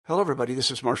Hello, everybody. This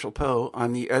is Marshall Poe.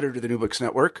 I'm the editor of the New Books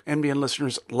Network. NBN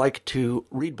listeners like to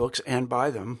read books and buy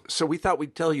them. So we thought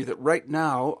we'd tell you that right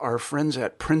now, our friends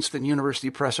at Princeton University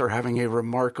Press are having a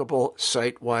remarkable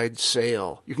site-wide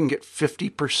sale. You can get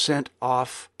 50%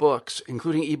 off books,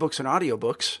 including ebooks and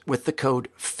audiobooks, with the code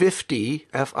 50,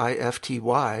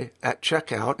 F-I-F-T-Y, at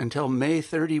checkout until May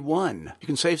 31. You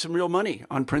can save some real money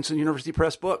on Princeton University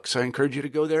Press books. I encourage you to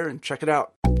go there and check it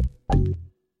out.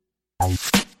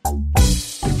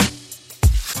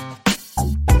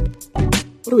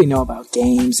 What do we know about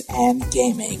games and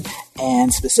gaming?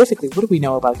 And specifically, what do we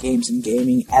know about games and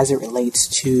gaming as it relates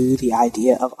to the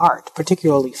idea of art,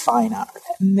 particularly fine art?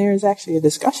 And there's actually a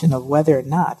discussion of whether or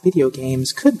not video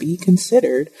games could be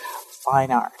considered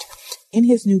fine art. In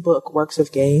his new book, Works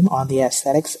of Game on the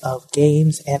Aesthetics of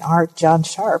Games and Art, John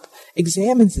Sharp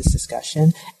examines this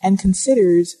discussion and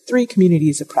considers three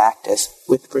communities of practice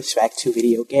with respect to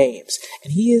video games.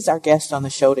 And he is our guest on the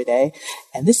show today,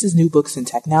 and this is New Books in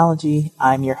Technology.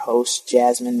 I'm your host,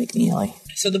 Jasmine McNeely.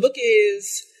 So the book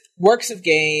is Works of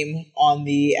Game on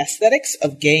the Aesthetics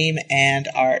of Game and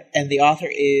Art, and the author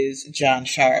is John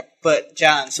Sharp. But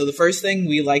John, so the first thing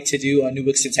we like to do on New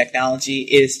Books in Technology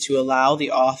is to allow the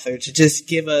author to just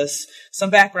give us some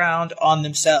background on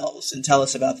themselves and tell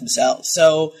us about themselves.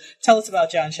 So tell us about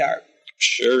John Sharp.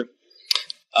 Sure.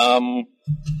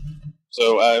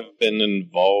 So I've been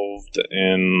involved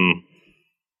in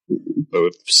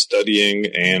both studying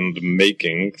and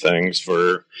making things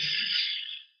for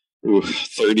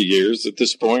 30 years at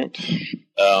this point.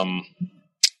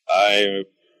 I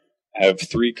have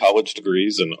 3 college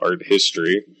degrees in art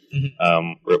history.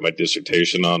 Wrote my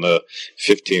dissertation on a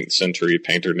 15th century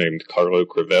painter named Carlo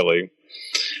Crivelli.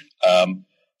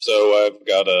 So I've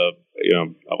got a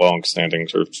long-standing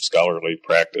sort of scholarly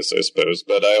practice, I suppose,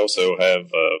 but I also have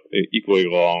an equally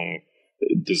long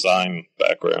design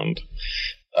background.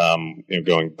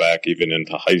 Going back even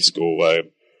into high school, I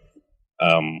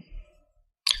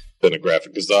been a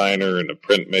graphic designer and a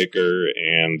printmaker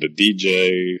and a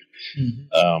DJ.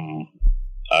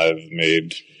 I've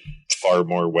made far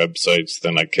more websites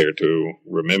than I care to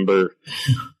remember.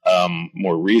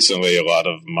 More recently, a lot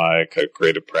of my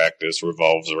creative practice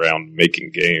revolves around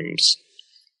making games.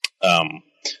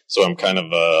 So I'm kind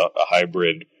of a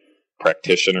hybrid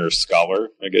practitioner scholar,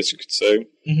 I guess you could say.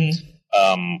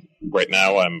 Right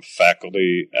now, I'm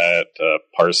faculty at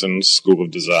Parsons School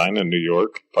of Design in New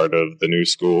York, part of the new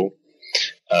school.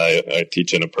 I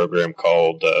teach in a program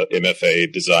called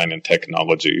MFA Design and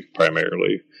Technology,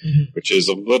 primarily, which is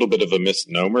a little bit of a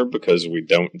misnomer because we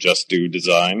don't just do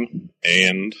design,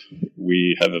 and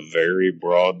we have a very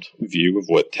broad view of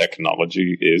what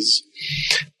technology is.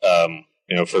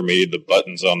 For me, the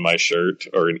buttons on my shirt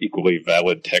are an equally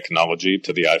valid technology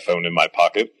to the iPhone in my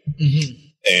pocket.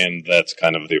 And that's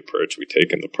kind of the approach we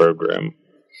take in the program.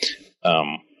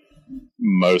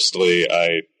 Mostly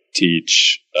I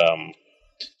teach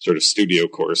sort of studio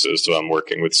courses, so I'm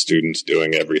working with students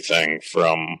doing everything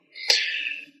from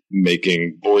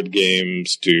making board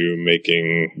games to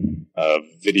making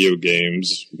video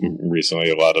games. Recently,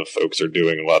 a lot of folks are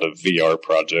doing a lot of VR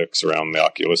projects around the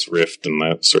Oculus Rift and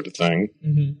that sort of thing.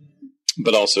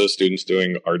 But also students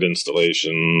doing art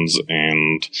installations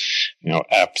and,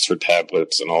 apps for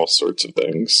tablets and all sorts of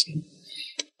things.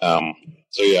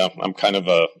 So yeah, I'm kind of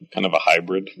a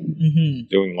hybrid,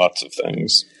 doing lots of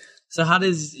things. So how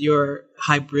does your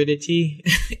hybridity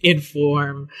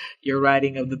inform your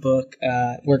writing of the book,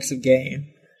 Works of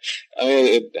Game? I mean,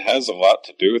 it has a lot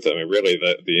to do with it. I mean, really,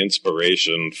 the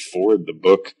inspiration for the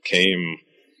book came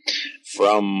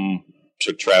from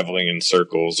traveling in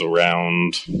circles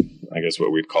around, I guess,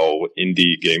 what we'd call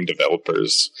indie game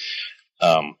developers.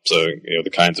 So,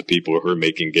 the kinds of people who are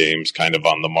making games kind of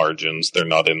on the margins. They're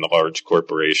not in the large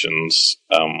corporations,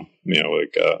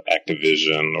 like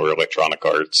Activision or Electronic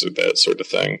Arts or that sort of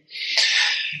thing.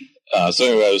 So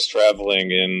anyway, I was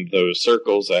traveling in those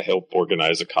circles. I helped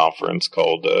organize a conference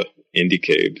called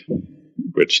Indiecade,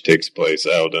 which takes place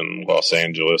out in Los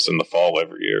Angeles in the fall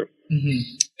every year.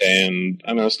 And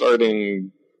I know,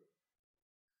 starting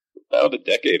about a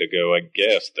decade ago, I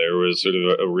guess, there was sort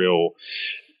of a real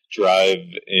drive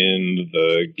in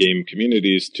the game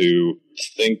communities to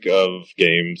think of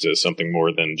games as something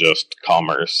more than just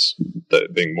commerce,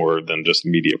 that being more than just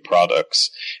media products.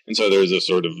 And so there's a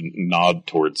sort of nod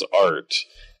towards art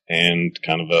and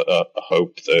kind of a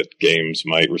hope that games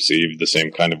might receive the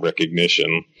same kind of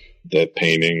recognition that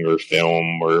painting or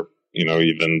film or,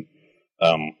 even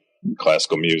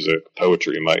classical music,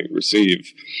 poetry might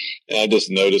receive. And I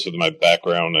just noticed with my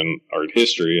background in art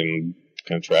history and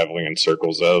kind of traveling in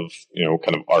circles of,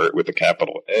 kind of art with a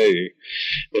capital A,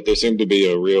 that there seemed to be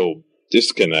a real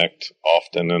disconnect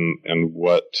often in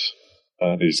what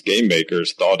these game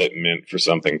makers thought it meant for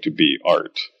something to be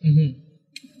art. Mm-hmm.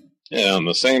 And on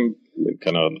the same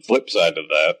kind of flip side of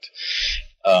that,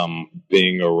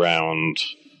 being around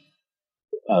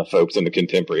folks in the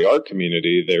contemporary art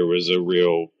community, there was a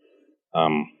real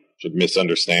sort of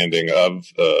misunderstanding of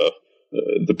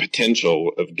the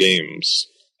potential of games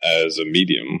as a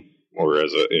medium or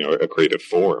as a creative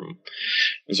form.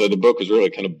 And so the book was really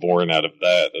kind of born out of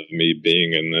that, of me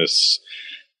being in this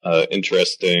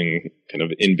interesting kind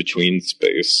of in-between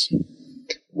space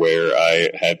where I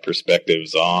had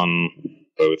perspectives on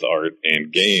both art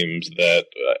and games that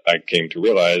I came to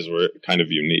realize were kind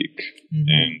of unique. Mm-hmm.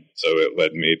 And so it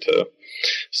led me to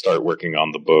start working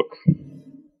on the book.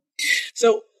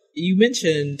 So you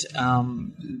mentioned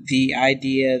the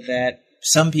idea that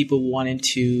some people wanted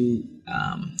to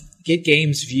get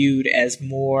games viewed as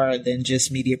more than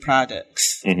just media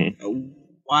products. Mm-hmm.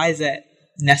 Why is that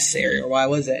necessary, or why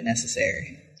was that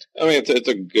necessary? I mean, it's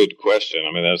a good question.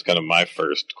 I mean, that was kind of my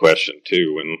first question,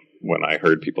 too, when I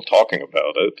heard people talking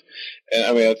about it. And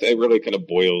I mean, it really kind of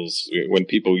boils, when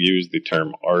people use the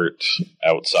term art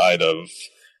outside of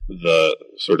the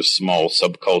sort of small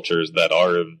subcultures that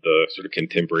are the sort of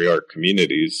contemporary art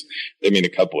communities, they mean a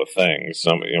couple of things.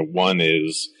 One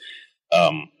is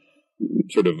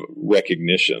sort of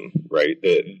recognition, right?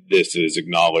 That this is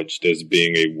acknowledged as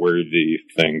being a worthy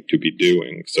thing to be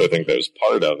doing. So I think that was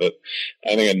part of it.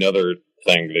 I think another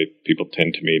thing that people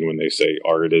tend to mean when they say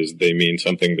art is they mean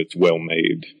something that's well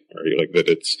made, right? Like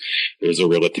that there's a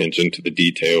real attention to the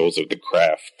details of the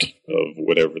craft of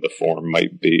whatever the form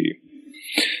might be.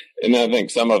 And I think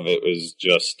some of it was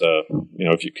just,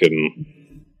 if you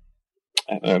couldn't,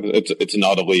 it's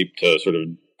not a leap to sort of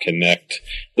connect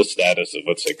the status of,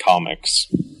 let's say, comics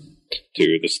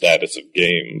to the status of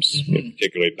games, mm-hmm.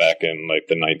 particularly back in like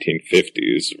the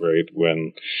 1950s, right?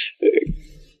 When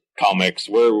comics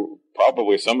were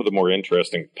probably some of the more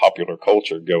interesting popular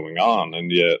culture going on,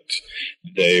 and yet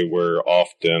they were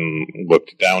often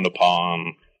looked down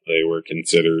upon. They were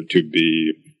considered to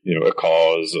be, a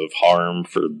cause of harm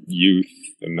for youth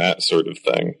and that sort of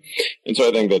thing. And so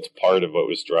I think that's part of what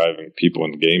was driving people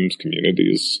in games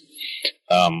communities.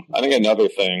 I think another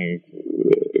thing,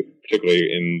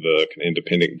 particularly in the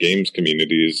independent games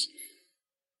communities,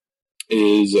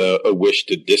 is a wish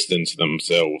to distance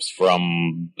themselves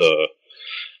from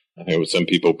I think what some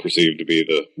people perceive to be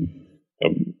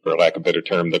for lack of a better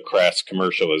term, the crass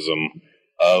commercialism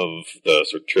of the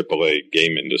sort of AAA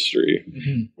game industry,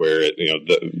 mm-hmm. where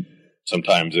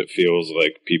sometimes it feels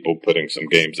like people putting some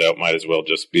games out might as well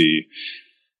just be,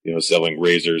 selling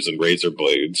razors and razor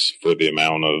blades for the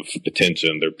amount of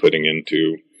attention they're putting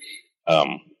into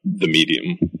the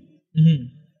medium. Mm-hmm.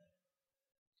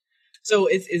 So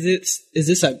is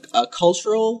this a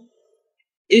cultural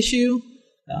issue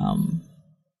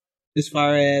as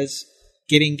far as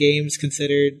getting games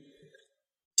considered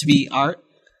to be art?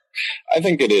 I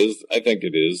think it is.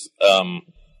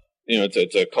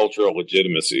 It's a cultural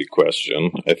legitimacy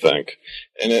question, I think.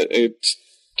 And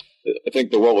I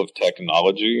think the role of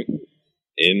technology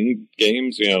in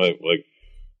games, like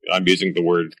I'm using the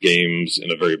word games in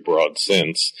a very broad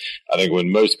sense. I think when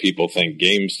most people think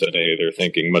games today, they're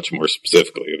thinking much more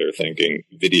specifically. They're thinking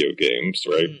video games,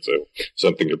 right? Mm-hmm. So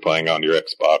something you're playing on your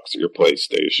Xbox or your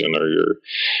PlayStation or your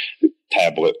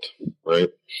tablet,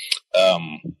 right?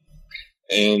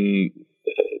 And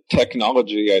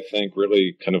technology, I think,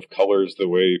 really kind of colors the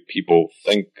way people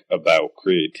think about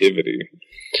creativity.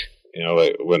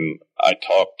 Like when I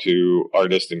talk to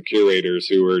artists and curators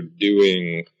who are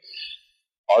doing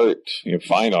art,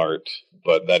 fine art,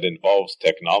 but that involves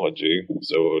technology,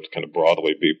 so it would kind of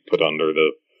broadly be put under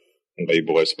the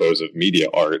label, I suppose, of media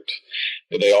art.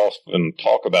 They often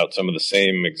talk about some of the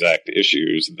same exact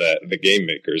issues that the game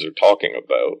makers are talking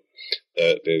about.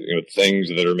 That things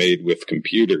that are made with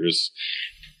computers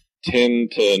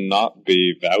tend to not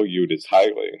be valued as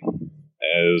highly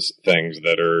as things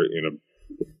that are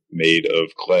made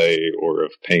of clay or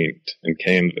of paint and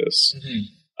canvas.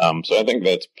 Mm-hmm. So I think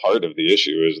that's part of the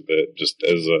issue, is that just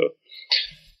as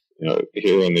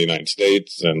here in the United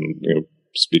States and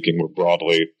speaking more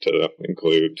broadly to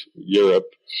include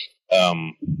Europe,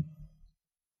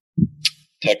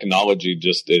 technology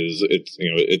just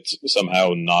it's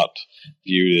somehow not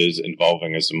viewed as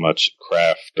involving as much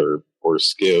craft or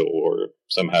skill, or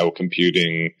somehow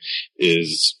computing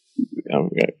is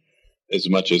as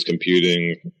much as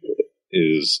computing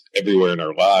is everywhere in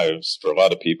our lives. For a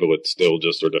lot of people, it's still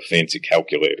just sort of fancy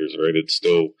calculators, right? It's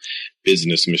still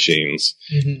business machines.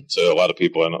 Mm-hmm. So a lot of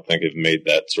people, I don't think, have made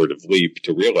that sort of leap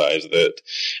to realize that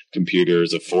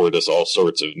computers afford us all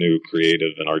sorts of new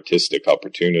creative and artistic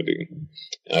opportunity.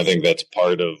 And I think that's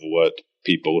part of what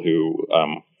people who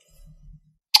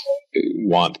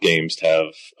want games to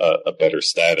have a better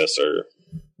status, or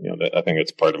I think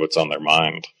it's part of what's on their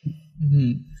mind.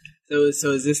 Mm-hmm.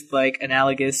 So is this like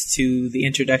analogous to the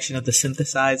introduction of the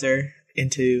synthesizer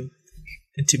into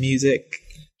music?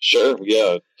 Sure,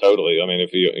 yeah, totally. I mean,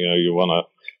 if you want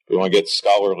to get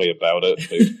scholarly about it,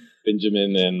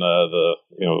 Benjamin and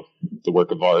the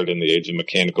work of art in the age of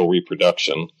mechanical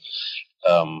reproduction,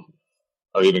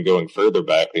 or even going further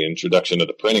back, the introduction of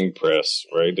the printing press,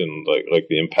 right, and like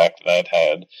the impact that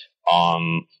had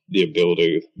on the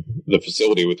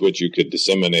facility with which you could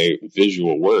disseminate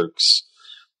visual works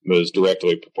was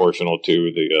directly proportional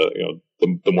to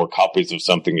the more copies of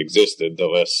something existed, the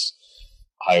less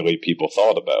highly people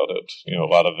thought about it. A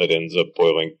lot of it ends up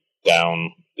boiling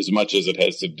down, as much as it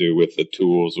has to do with the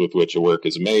tools with which a work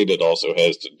is made, it also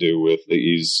has to do with the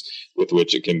ease with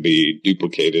which it can be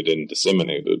duplicated and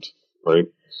disseminated, right?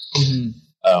 Mm-hmm.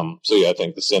 So yeah, I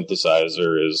think the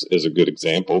synthesizer is a good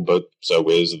example, but so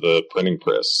is the printing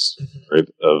press, right?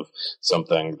 Of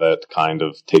something that kind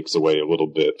of takes away a little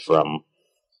bit from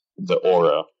the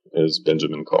aura, as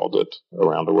Benjamin called it,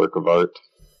 around a work of art.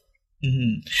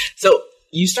 Mm-hmm. So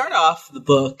you start off the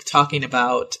book talking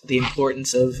about the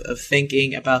importance of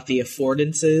thinking about the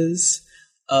affordances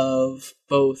of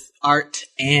both art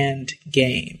and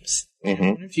games. Mm-hmm. I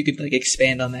wonder if you could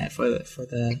expand on that for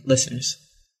the listeners.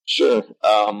 Sure.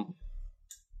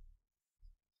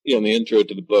 In the intro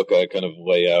to the book, I kind of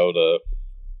lay out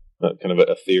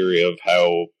a theory of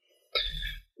how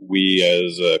we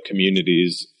as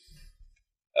communities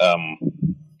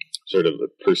sort of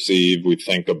we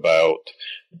think about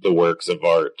the works of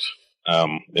art.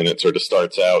 And it sort of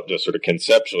starts out just sort of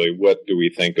conceptually, what do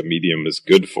we think a medium is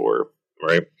good for,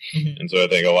 right? Mm-hmm. And so I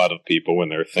think a lot of people, when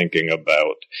they're thinking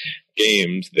about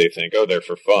games, they think, oh, they're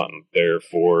for fun. They're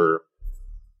for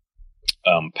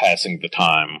passing the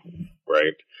time,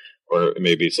 right? Or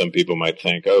maybe some people might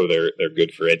think, oh, they're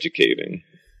good for educating,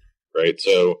 right?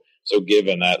 So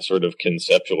given that sort of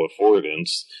conceptual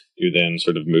affordance, you then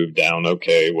sort of move down,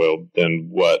 okay, well, then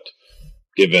what,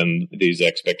 given these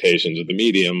expectations of the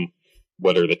medium,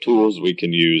 what are the tools we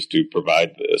can use to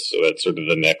provide this? So that's sort of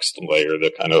the next layer,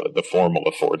 the kind of the formal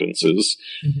affordances.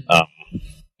 Mm-hmm.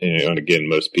 And again,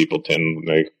 most people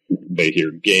they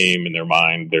hear game in their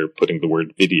mind, they're putting the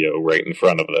word video right in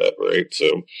front of that, right?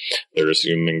 So they're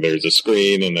assuming there's a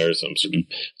screen and there's some sort of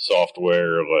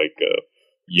software like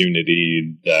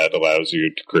Unity that allows you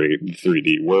to create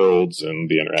 3D worlds and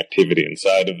the interactivity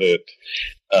inside of it.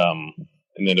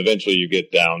 And then eventually you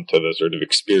get down to the sort of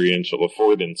experiential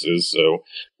affordances. So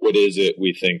what is it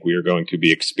we think we are going to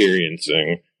be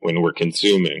experiencing when we're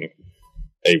consuming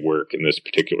a work in this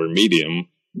particular medium,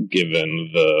 given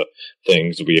the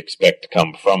things we expect to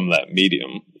come from that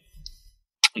medium?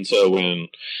 And so when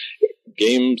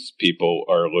games people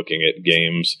are looking at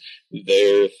games,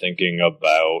 they're thinking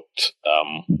about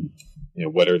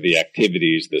what are the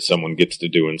activities that someone gets to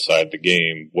do inside the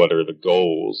game? What are the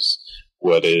goals?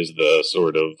 What is the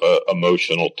sort of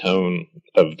emotional tone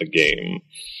of the game?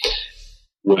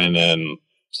 When then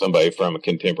somebody from a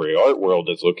contemporary art world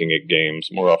is looking at games,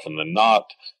 more often than not,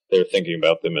 they're thinking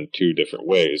about them in two different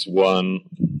ways. One,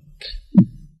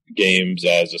 games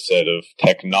as a set of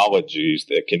technologies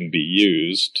that can be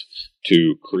used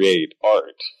to create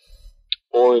art.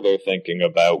 Or they're thinking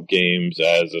about games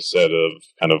as a set of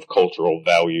kind of cultural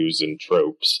values and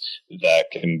tropes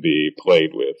that can be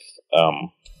played with.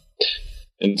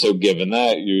 And so given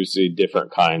that, you see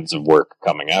different kinds of work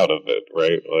coming out of it,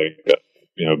 right? Like,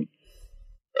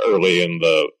 early in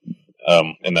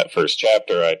that first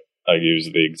chapter, I use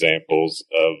the examples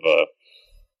of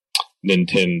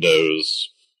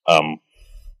Nintendo's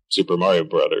Super Mario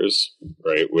Brothers,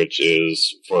 right? Which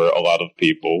is, for a lot of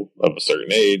people of a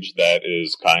certain age, that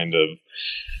is kind of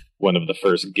one of the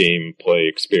first gameplay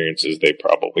experiences they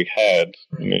probably had.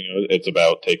 I mean, it's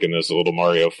about taking this little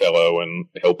Mario fellow and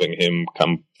helping him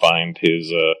come find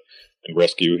his and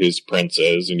rescue his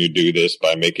princess, and you do this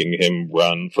by making him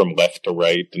run from left to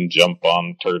right and jump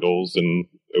on turtles and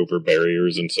over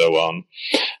barriers and so on.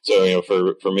 So,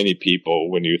 for many people,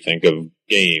 when you think of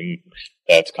game,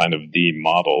 that's kind of the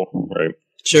model, right?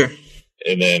 Sure.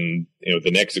 And then,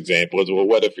 the next example is, well,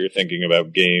 what if you're thinking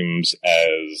about games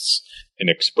as an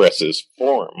expressive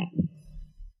form?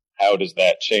 how does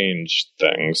that change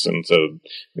things? And so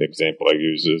the example I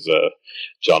use is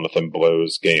Jonathan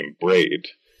Blow's game Braid,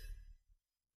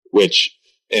 which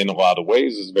in a lot of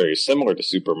ways is very similar to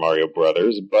Super Mario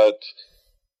Brothers, but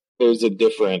there's a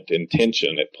different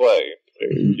intention at play.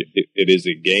 It is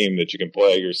a game that you can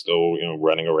play. You're still,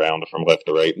 running around from left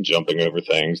to right and jumping over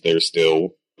things. There's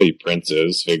still a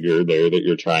princess figure there that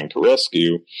you're trying to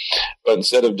rescue. But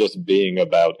instead of just being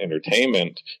about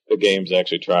entertainment, the game's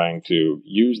actually trying to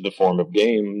use the form of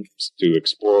games to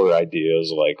explore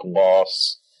ideas like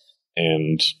loss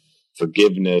and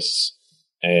forgiveness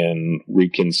and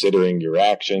reconsidering your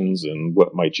actions and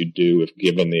what might you do if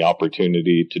given the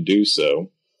opportunity to do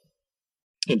so.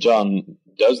 And John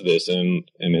does this in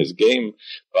his game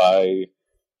by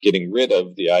getting rid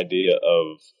of the idea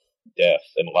of death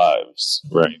and lives,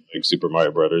 right? Like Super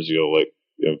Mario Brothers,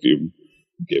 if you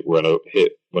hit one of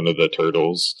the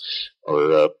turtles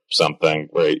or something,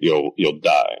 right, you'll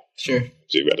die. Sure.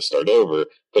 So you've got to start over.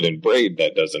 But in Braid,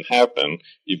 that doesn't happen.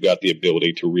 You've got the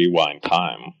ability to rewind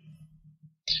time.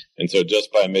 And so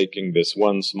just by making this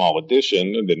one small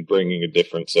addition and then bringing a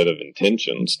different set of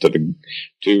intentions to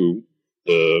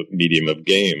the medium of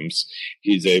games,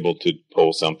 he's able to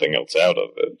pull something else out of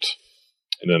it.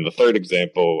 And then the third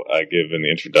example I give in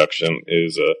the introduction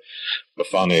is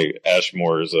Mafane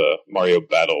Ashmore's Mario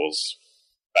Battles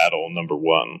Battle number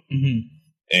 1. Mm-hmm.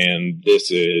 And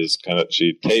this is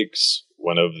she takes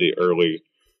one of the early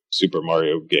Super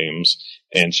Mario games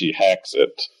and she hacks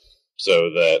it so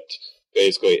that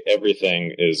basically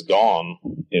everything is gone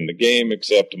in the game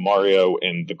except Mario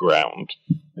and the ground.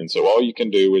 And so all you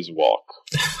can do is walk.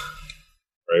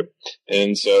 Right?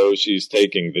 And so she's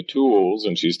taking the tools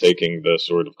and she's taking the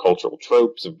sort of cultural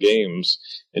tropes of games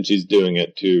and she's doing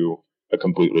it to a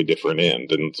completely different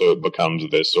end. And so it becomes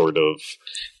this sort of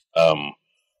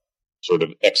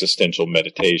existential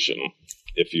meditation,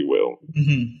 if you will.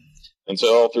 Mm-hmm. And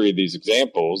so all three of these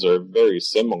examples are very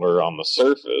similar on the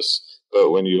surface,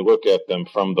 but when you look at them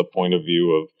from the point of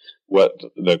view of what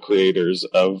the creators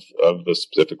of the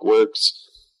specific works,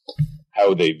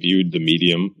 how they viewed the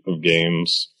medium of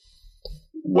games,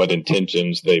 what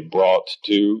intentions they brought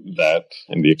to that,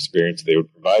 and the experience they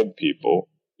would provide people,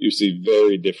 you see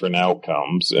very different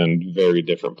outcomes and very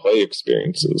different play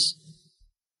experiences.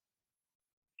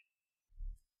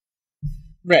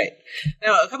 Right.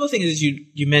 Now, a couple of things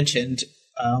you mentioned.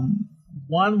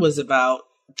 One was about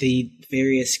the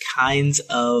various kinds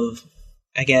of,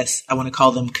 I guess I want to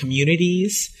call them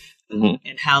communities, mm-hmm.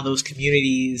 and how those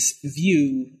communities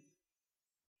view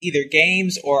either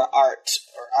games or art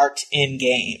in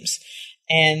games.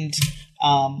 And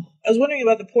I was wondering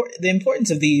about the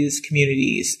importance of these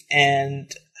communities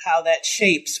and how that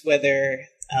shapes whether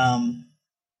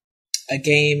a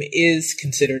game is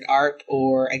considered art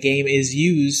or a game is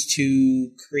used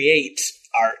to create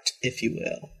art, if you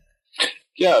will.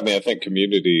 Yeah, I think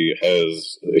community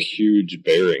has a huge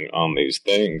bearing on these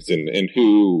things and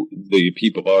who the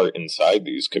people are inside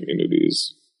these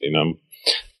communities,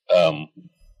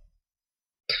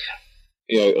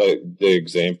 like the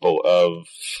example of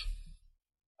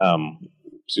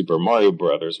Super Mario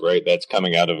Brothers, right? That's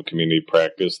coming out of a community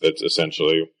practice that's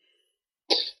essentially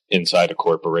inside a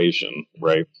corporation,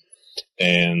 right?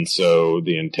 And so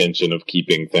the intention of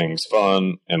keeping things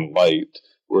fun and light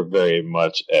were very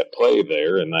much at play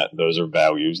there, and that those are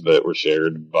values that were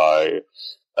shared by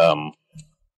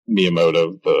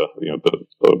Miyamoto,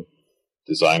 the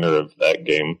designer of that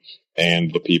game,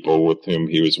 and the people with whom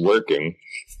he was working.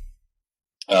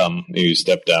 You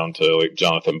step down to like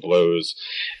Jonathan Blow's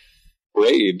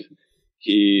Braid.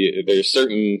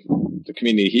 The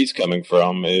community he's coming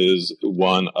from is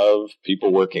one of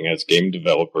people working as game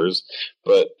developers,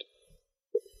 but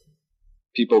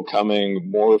people coming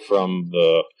more from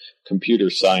the computer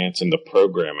science and the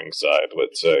programming side,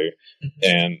 let's say,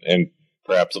 and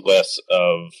perhaps less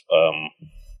of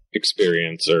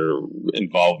experience or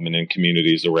involvement in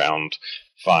communities around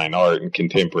fine art and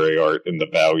contemporary art and the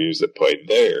values that played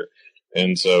there.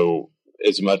 And so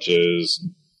as much as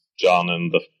John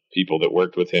and the people that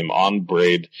worked with him on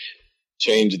Braid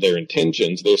changed their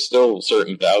intentions, there's still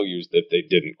certain values that they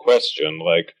didn't question,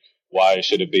 like why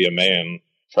should it be a man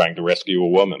trying to rescue a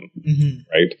woman, mm-hmm.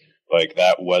 right? Like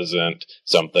that wasn't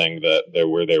something that there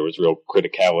was real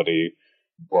criticality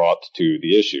brought to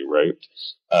the issue, right?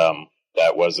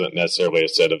 That wasn't necessarily a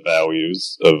set of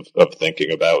values of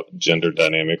thinking about gender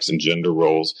dynamics and gender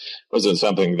roles. It wasn't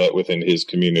something that within his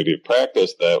community of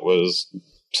practice that was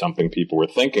something people were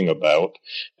thinking about.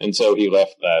 And so he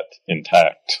left that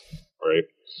intact, right?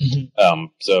 Mm-hmm.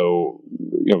 So,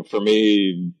 for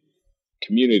me,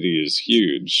 community is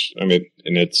huge. And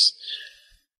it's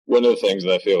one of the things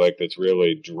that I feel like that's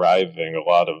really driving a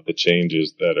lot of the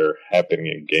changes that are happening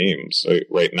in games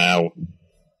right now,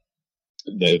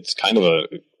 it's kind of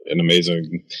an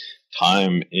amazing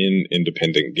time in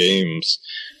independent games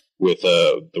with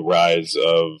the rise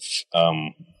of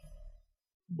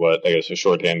what I guess a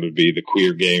shorthand would be the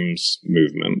queer games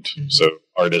movement. Mm-hmm. So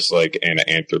artists like Anna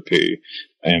Anthropy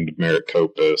and Merritt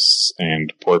Kopus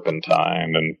and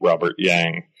Porpentine and Robert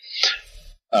Yang,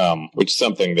 which is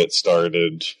something that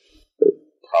started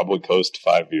probably close to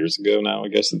 5 years ago now, I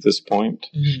guess, at this point.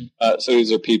 Mm-hmm. So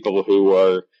these are people who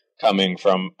are coming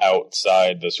from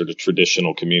outside the sort of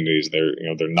traditional communities. They're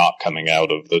not coming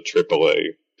out of the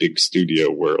AAA big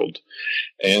studio world,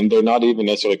 and they're not even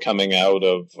necessarily coming out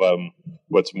of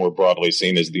what's more broadly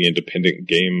seen as the independent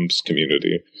games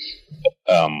community.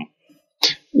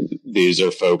 These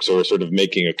are folks who are sort of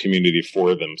making a community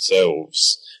for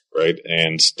themselves, right,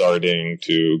 and starting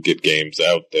to get games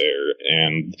out there,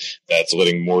 and that's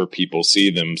letting more people see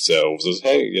themselves as,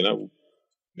 hey,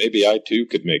 maybe I too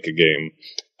could make a game.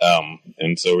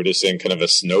 And so we're just seeing kind of a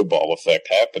snowball effect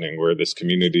happening where this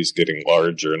community is getting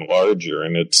larger and larger.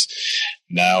 And it's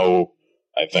now,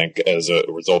 I think, as a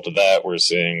result of that, we're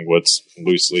seeing what's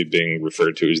loosely being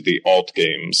referred to as the alt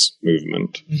games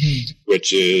movement, mm-hmm.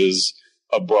 which is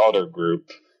a broader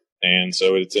group. And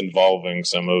so it's involving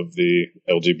some of the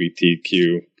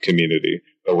LGBTQ community.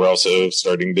 But we're also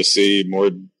starting to see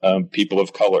more people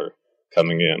of color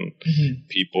coming in, mm-hmm.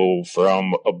 people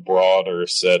from a broader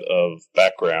set of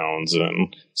backgrounds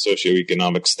and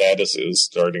socioeconomic statuses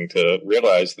starting to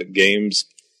realize that games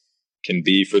can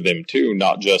be for them too,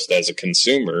 not just as a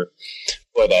consumer,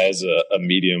 but as a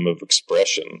medium of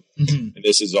expression. Mm-hmm. And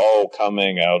this is all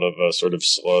coming out of a sort of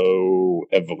slow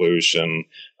evolution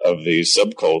of these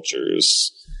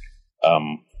subcultures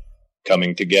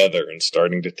coming together and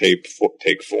starting to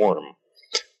take form.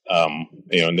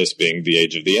 And this being the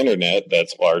age of the internet,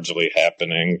 that's largely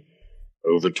happening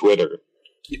over Twitter,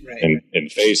 right,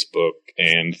 and Facebook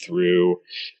and through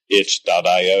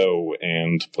itch.io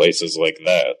and places like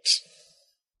that.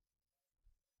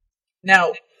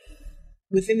 Now,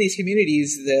 within these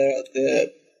communities,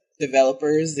 the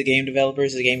developers, the game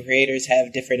developers, the game creators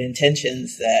have different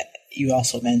intentions that you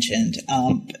also mentioned.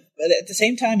 But at the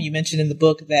same time, you mentioned in the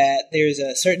book that there's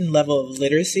a certain level of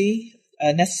literacy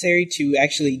necessary to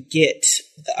actually get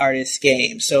the artist's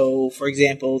game. So, for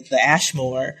example, the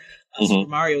Ashmore mm-hmm. Super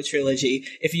Mario trilogy,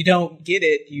 if you don't get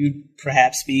it, you'd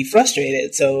perhaps be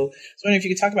frustrated. So I was wondering if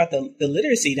you could talk about the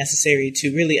literacy necessary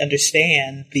to really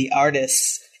understand the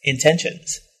artist's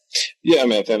intentions. Yeah, I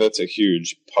mean, I think that's a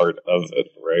huge part of it,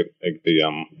 right? Like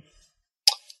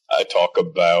I talk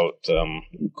about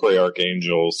Cory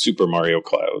Arcangel's Super Mario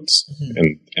Clouds mm-hmm.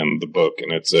 in the book,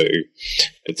 and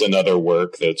it's another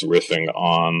work that's riffing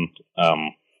on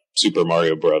Super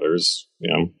Mario Brothers.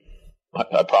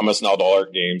 I promise not all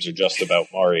art games are just about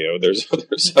Mario. There's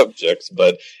other subjects,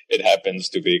 but it happens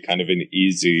to be kind of an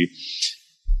easy,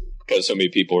 because so many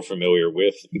people are familiar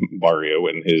with Mario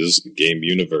and his game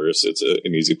universe, it's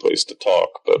an easy place to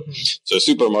talk. But mm-hmm. So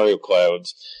Super Mario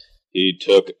Clouds, he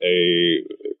took a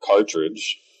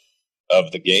cartridge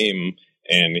of the game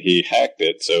and he hacked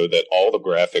it so that all the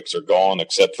graphics are gone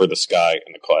except for the sky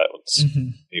and the clouds.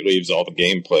 Mm-hmm. He leaves all the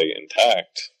gameplay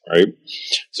intact, right?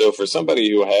 So for somebody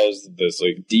who has this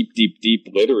like deep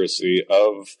literacy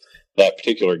of that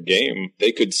particular game,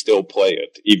 they could still play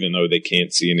it even though they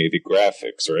can't see any of the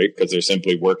graphics, right? Because they're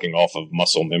simply working off of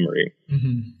muscle memory.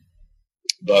 Mm-hmm.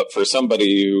 But for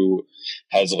somebody who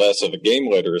has less of a game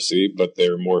literacy, but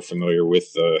they're more familiar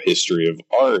with the history of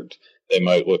art, they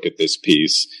might look at this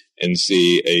piece and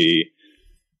see a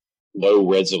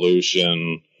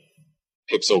low-resolution,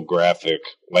 pixel graphic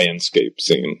landscape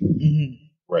scene, mm-hmm.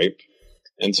 right?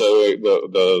 And so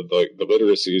the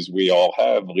literacies we all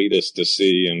have lead us to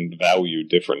see and value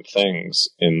different things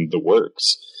in the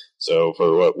works. So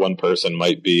for what one person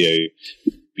might be a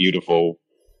beautiful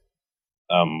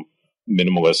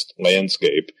minimalist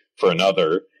landscape, for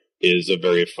another is a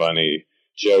very funny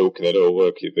joke that, oh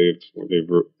look,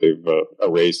 they've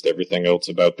erased everything else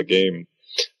about the game,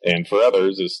 and for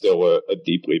others is still a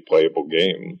deeply playable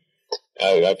game.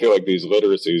 I feel like these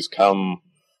literacies come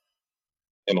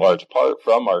in large part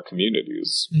from our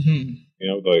communities. Mm-hmm.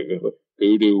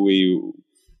 Who do we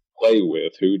play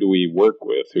with? Who do we work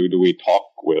with? Who do we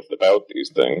talk with about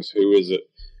these things? Who is it?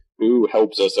 Who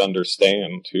helps us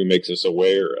understand? Who makes us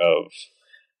aware of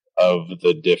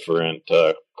the different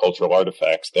cultural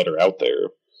artifacts that are out there?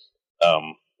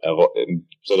 And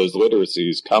so those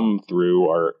literacies come through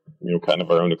our, kind of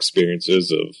our own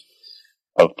experiences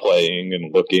of playing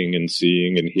and looking and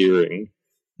seeing and hearing.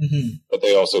 but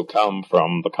they also come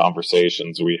from the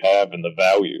conversations we have and the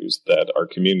values that our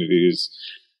communities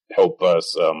help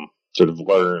us sort of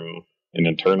learn and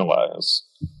internalize.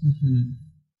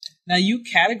 Now, you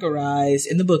categorize,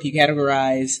 in the book,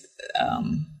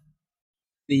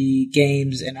 the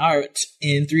games and art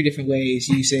in 3 different ways.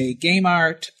 You say game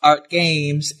art, art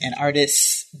games, and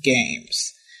artists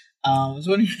games. I was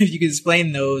wondering if you could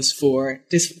explain those for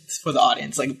the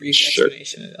audience, like a brief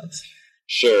explanation of those.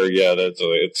 Sure, yeah,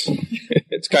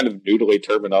 it's kind of noodly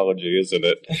terminology, isn't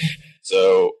it?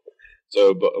 So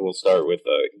but we'll start with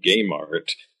game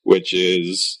art, which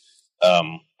is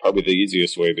probably the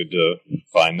easiest way to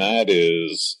define that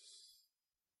is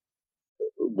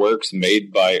works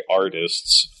made by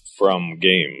artists from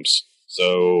games.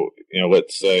 So,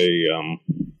 let's say,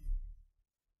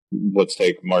 let's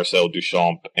take Marcel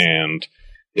Duchamp and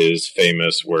his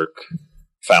famous work,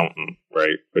 Fountain,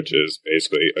 right? Which is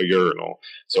basically a urinal.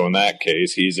 So in that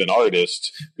case, he's an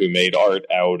artist who made art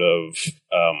out of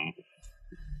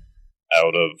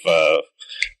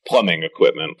plumbing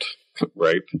equipment,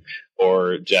 right?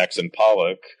 Or Jackson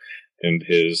Pollock and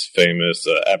his famous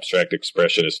abstract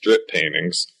expressionist drip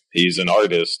paintings. He's an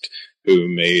artist who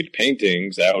made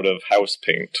paintings out of house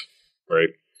paint, right?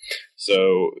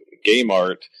 So game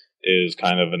art is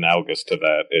kind of analogous to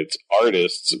that. It's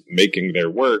artists making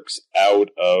their works out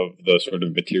of the sort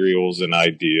of materials and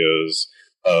ideas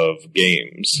of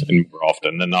games. And more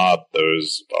often than not,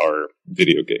 those are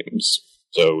video games.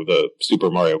 So the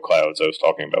Super Mario Clouds I was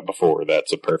talking about before,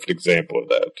 that's a perfect example of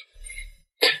that.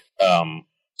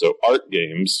 So art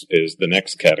games is the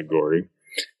next category.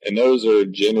 And those are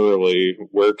generally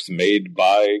works made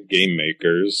by game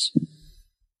makers.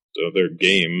 So they're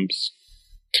games,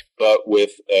 but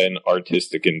with an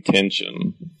artistic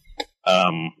intention.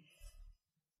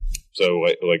 So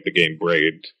like the game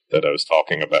Braid that I was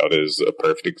talking about is a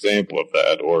perfect example of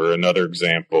that. Or another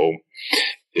example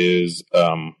is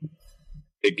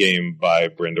a game by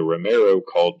Brenda Romero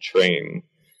called Train,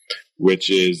 which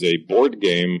is a board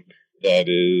game that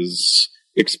is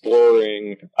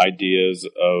exploring ideas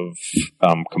of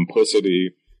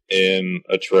complicity in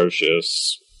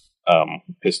atrocious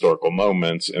historical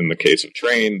moments, in the case of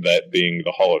Train, that being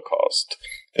the Holocaust.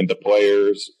 And the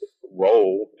player's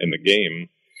role in the game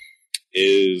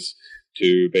is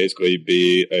to basically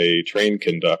be a train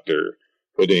conductor,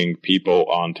 putting people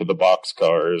onto the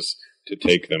boxcars to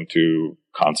take them to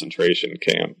concentration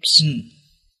camps.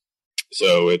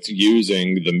 So it's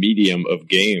using the medium of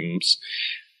games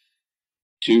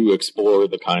to explore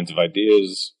the kinds of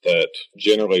ideas that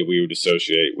generally we would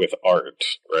associate with art,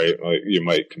 right? Like you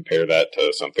might compare that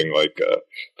to something like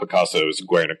Picasso's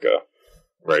Guernica,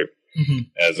 right?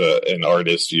 As an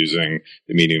artist using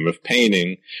the medium of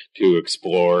painting to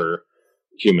explore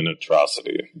human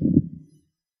atrocity.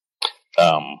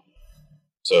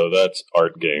 So that's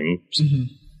art games.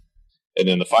 And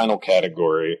then the final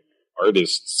category,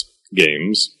 artists'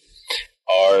 games,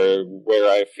 are where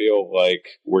I feel like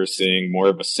we're seeing more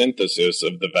of a synthesis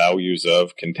of the values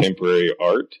of contemporary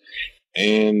art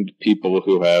and people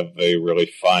who have a really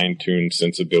fine-tuned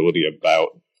sensibility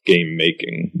about game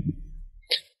making.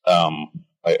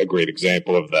 A great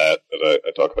example of that I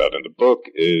talk about in the book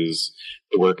is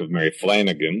the work of Mary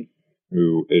Flanagan,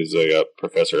 who is a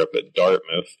professor up at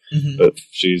Dartmouth. But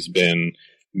she's been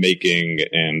making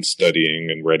and studying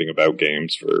and writing about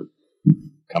games for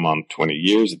 20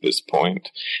 years at this point.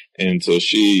 And so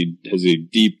she has a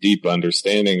deep, deep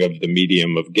understanding of the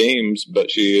medium of games,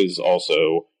 but she is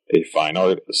also a fine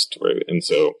artist, right? And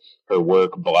so her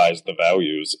work belies the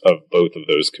values of both of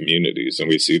those communities, and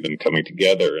we see them coming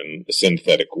together in a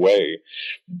synthetic way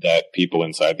that people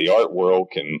inside the art world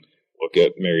can look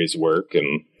at Mary's work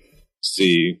and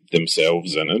see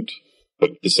themselves in it,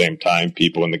 but at the same time,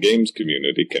 people in the games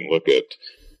community can look at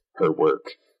her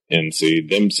work and see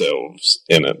themselves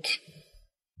in it.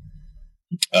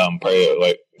 Probably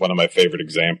like one of my favorite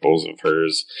examples of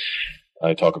hers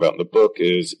I talk about in the book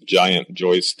is Giant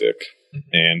Joystick.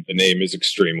 And the name is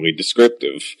extremely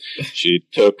descriptive. She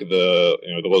took the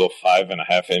little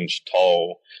 5.5-inch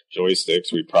tall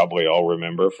joysticks we probably all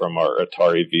remember from our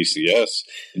Atari VCS,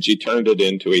 and she turned it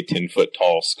into a 10-foot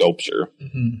tall sculpture.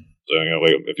 So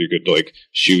if you could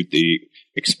shoot the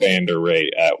expander ray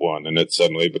at one, and it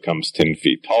suddenly becomes 10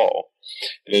 feet tall.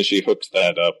 And then she hooks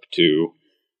that up to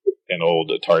an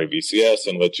old Atari VCS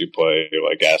and lets you play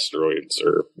Asteroids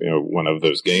or one of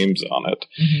those games on it.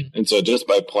 And so just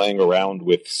by playing around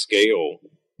with scale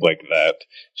like that,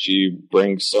 she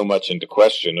brings so much into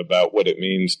question about what it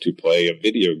means to play a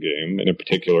video game, and in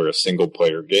particular a single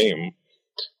player game,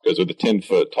 Because with a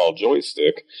 10-foot tall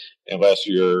joystick, unless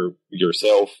you're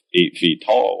yourself 8 feet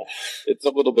tall, it's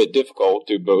a little bit difficult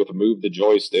to both move the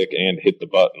joystick and hit the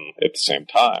button at the same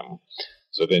time.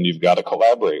 So then you've got to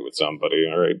collaborate with somebody,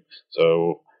 all right?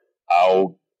 So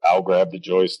I'll grab the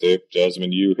joystick,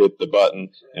 Jasmine, you hit the button,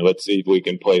 and let's see if we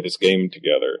can play this game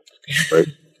together, right?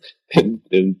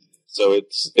 and so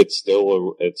it's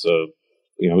still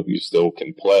you still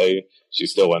can play. She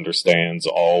still understands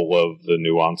all of the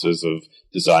nuances of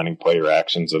designing player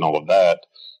actions and all of that,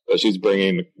 but she's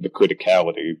bringing the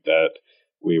criticality that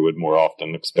we would more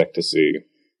often expect to see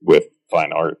with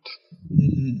fine art.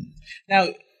 Mm-hmm. Now,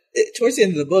 towards the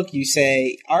end of the book, you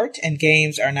say art and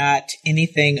games are not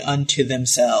anything unto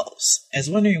themselves. I was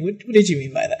wondering, what did you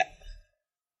mean by that?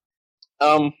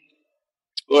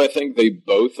 Well, I think they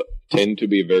both tend to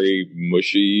be very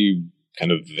mushy,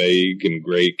 kind of vague and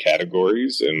gray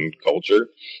categories in culture.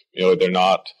 They're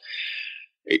not,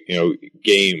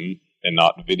 game and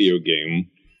not video game.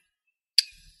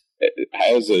 It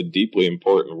has a deeply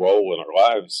important role in our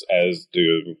lives, as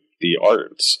do the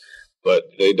arts, but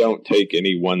they don't take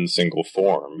any one single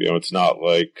form. It's not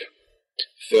like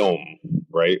film,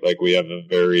 right? Like we have a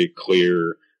very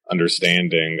clear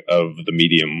understanding of the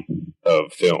medium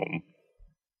of film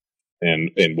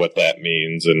and what that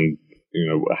means, and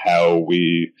how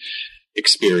we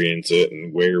experience it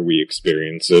and where we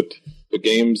experience it. But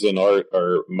games and art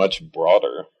are much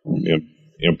broader.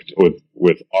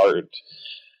 With art,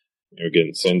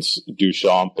 again, since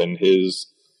Duchamp and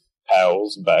his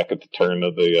pals back at the turn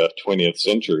of the 20th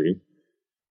century,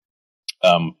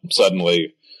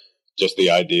 suddenly just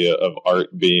the idea of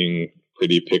art being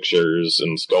pretty pictures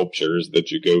and sculptures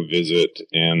that you go visit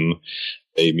in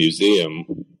a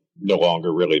museum no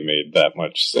longer really made that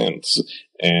much sense.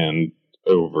 And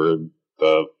over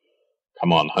the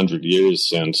 100 years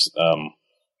since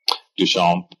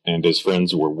Duchamp and his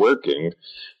friends were working,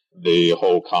 the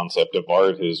whole concept of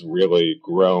art has really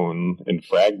grown and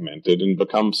fragmented and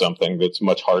become something that's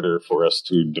much harder for us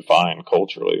to define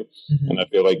culturally. Mm-hmm. And I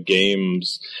feel like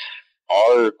games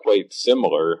are quite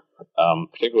similar,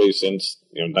 particularly since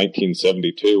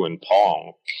 1972 in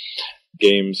Pong.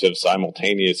 Games have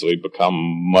simultaneously become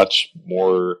much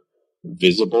more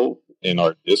visible in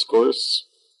our discourse,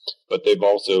 but they've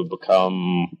also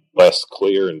become less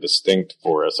clear and distinct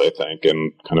for us, I think,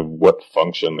 in kind of what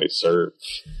function they serve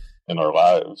in our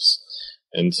lives.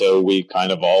 And so we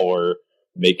kind of all are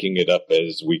making it up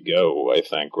as we go, I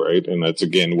think, right? And that's,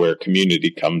 again, where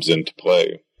community comes into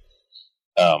play,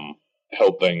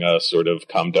 helping us sort of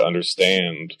come to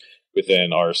understand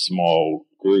within our small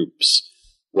groups,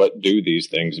 what do these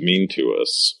things mean to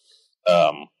us?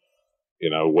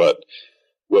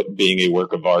 What being a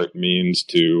work of art means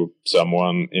to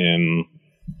someone in,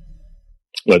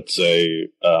 let's say,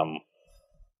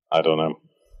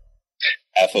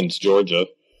 Athens, Georgia,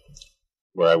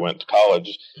 where I went to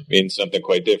college, means something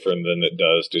quite different than it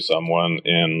does to someone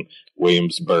in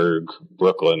Williamsburg,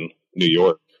 Brooklyn, New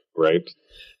York, right?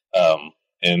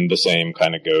 And the same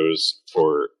kind of goes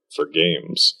for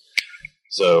games.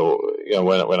 So,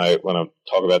 when I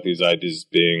talk about these ideas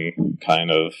being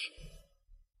kind of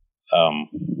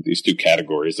these two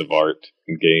categories of art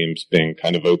and games being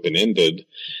kind of open-ended,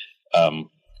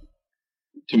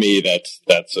 to me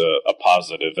that's a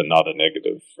positive and not a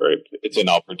negative, right? It's an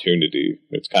opportunity.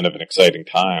 It's kind of an exciting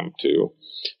time to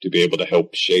be able to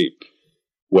help shape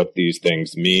what these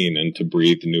things mean and to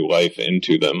breathe new life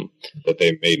into them that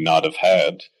they may not have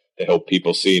had, to help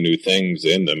people see new things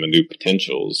in them and new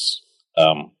potentials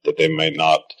that they may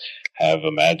not have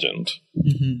imagined.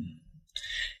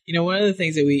 Mm-hmm. One of the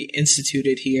things that we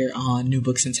instituted here on New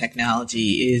Books and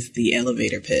Technology is the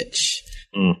elevator pitch.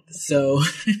 So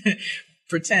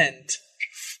pretend,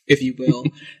 if you will,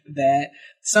 that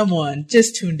someone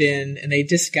just tuned in and they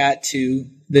just got to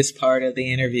this part of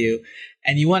the interview,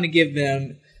 and you want to give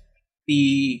them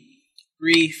the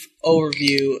brief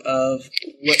overview of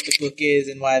what the book is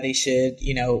and why they should,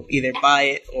 either buy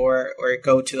it or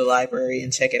go to the library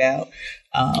and check it out.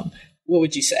 What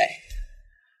would you say?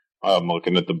 I'm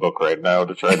looking at the book right now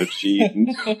to try to cheat.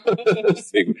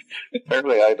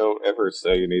 Apparently I don't ever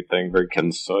say anything very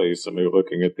concise. I'm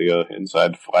looking at the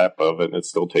inside flap of it, and it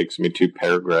still takes me 2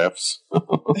 paragraphs.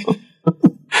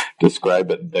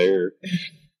 Describe it there.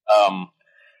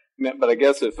 But I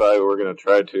guess if I were going to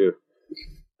try to,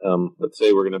 let's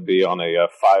say we're going to be on a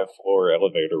 5-floor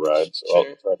elevator ride, so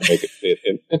sure. I'll try to make it fit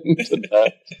into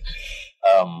that.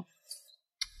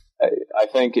 I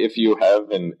think if you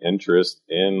have an interest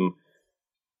in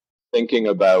thinking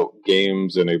about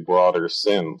games in a broader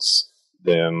sense,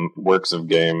 then Works of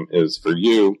Game is for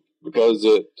you, because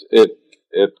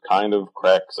it kind of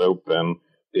cracks open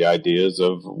the ideas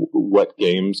of what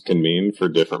games can mean for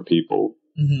different people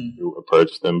who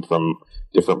approach them from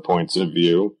different points of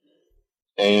view,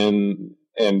 and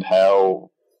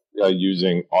how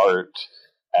using art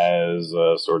as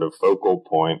a sort of focal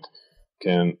point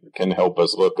can help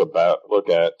us look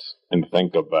at and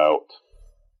think about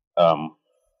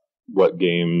what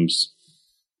games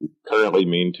currently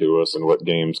mean to us and what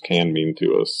games can mean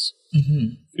to us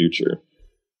in the future.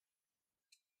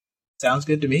 Sounds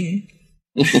good to me.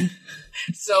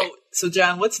 So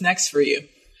John, what's next for you?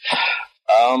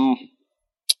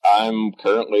 I'm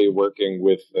currently working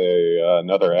with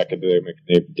another academic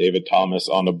named David Thomas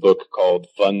on a book called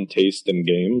Fun, Taste, and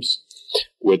Games,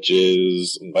 which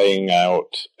is laying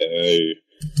out a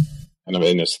kind of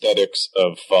an aesthetics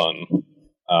of fun.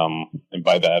 And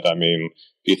by that, I mean,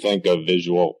 if you think of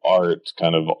visual art,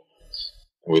 when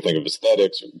we think of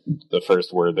aesthetics, the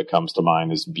first word that comes to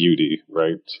mind is beauty,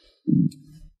 right?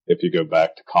 If you go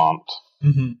back to Kant,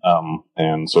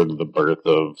 and sort of the birth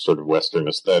of sort of Western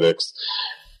aesthetics,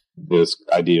 this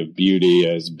idea of beauty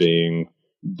as being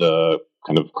the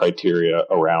kind of criteria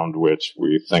around which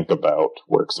we think about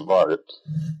works of art.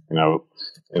 You know,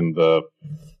 in the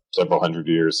several hundred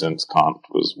years since Kant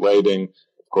was writing,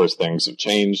 of course, things have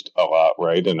changed a lot,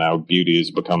 right? And now beauty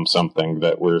has become something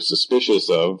that we're suspicious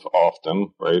of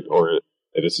often, right? Or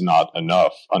that it's not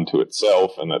enough unto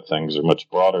itself, and that things are much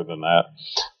broader than that.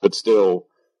 But still,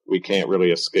 we can't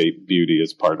really escape beauty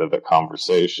as part of the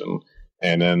conversation.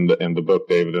 And in the book,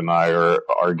 David and I are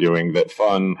arguing that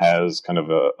fun has kind of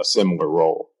a similar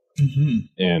role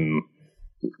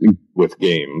with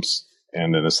games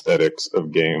and in aesthetics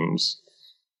of games.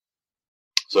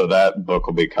 So that book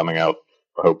will be coming out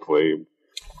hopefully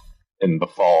in the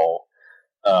fall.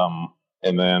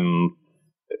 And then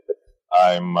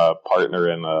I'm a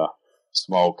partner in a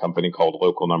small company called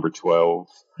Local Number 12.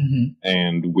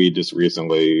 And we just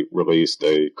recently released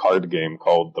a card game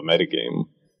called The Metagame.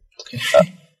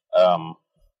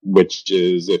 Which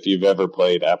is, if you've ever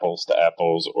played Apples to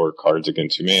Apples or Cards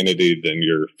Against Humanity, then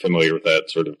you're familiar with that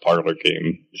sort of parlor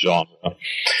game genre.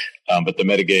 But the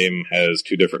metagame has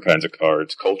two different kinds of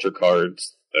cards. Culture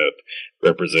cards that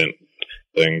represent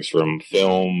things from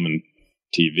film and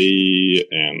TV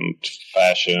and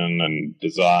fashion and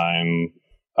design,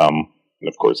 and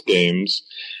of course games.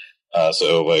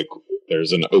 So like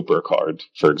there's an Oprah card,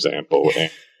 for example,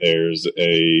 and there's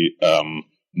a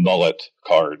mullet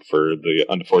card for the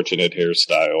unfortunate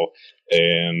hairstyle,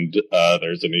 and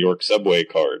there's a New York subway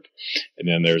card, and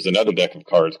then there's another deck of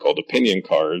cards called opinion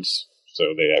cards.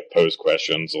 So they pose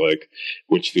questions like,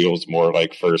 which feels more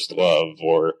like first love,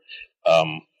 or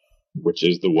which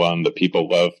is the one that people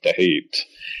love to hate.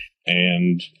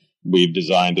 And we've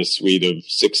designed a suite of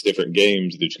 6 different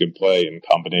games that you can play in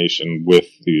combination with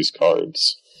these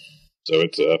cards. So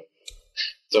it's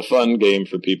a fun game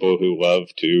for people who love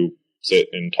to sit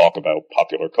and talk about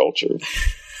popular culture.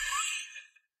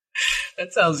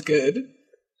 That sounds good.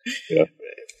 Yeah.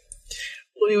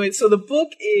 Well, anyway, so the book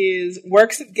is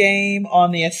Works of Game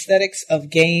on the Aesthetics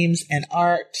of Games and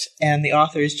Art, and the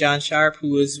author is John Sharp, who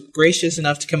was gracious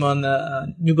enough to come on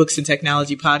the New Books in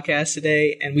Technology podcast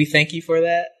today, and we thank you for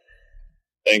that.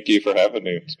 Thank you for having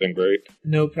me. It's been great.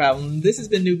 No problem. This has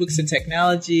been New Books in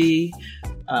Technology.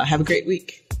 Have a great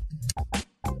week.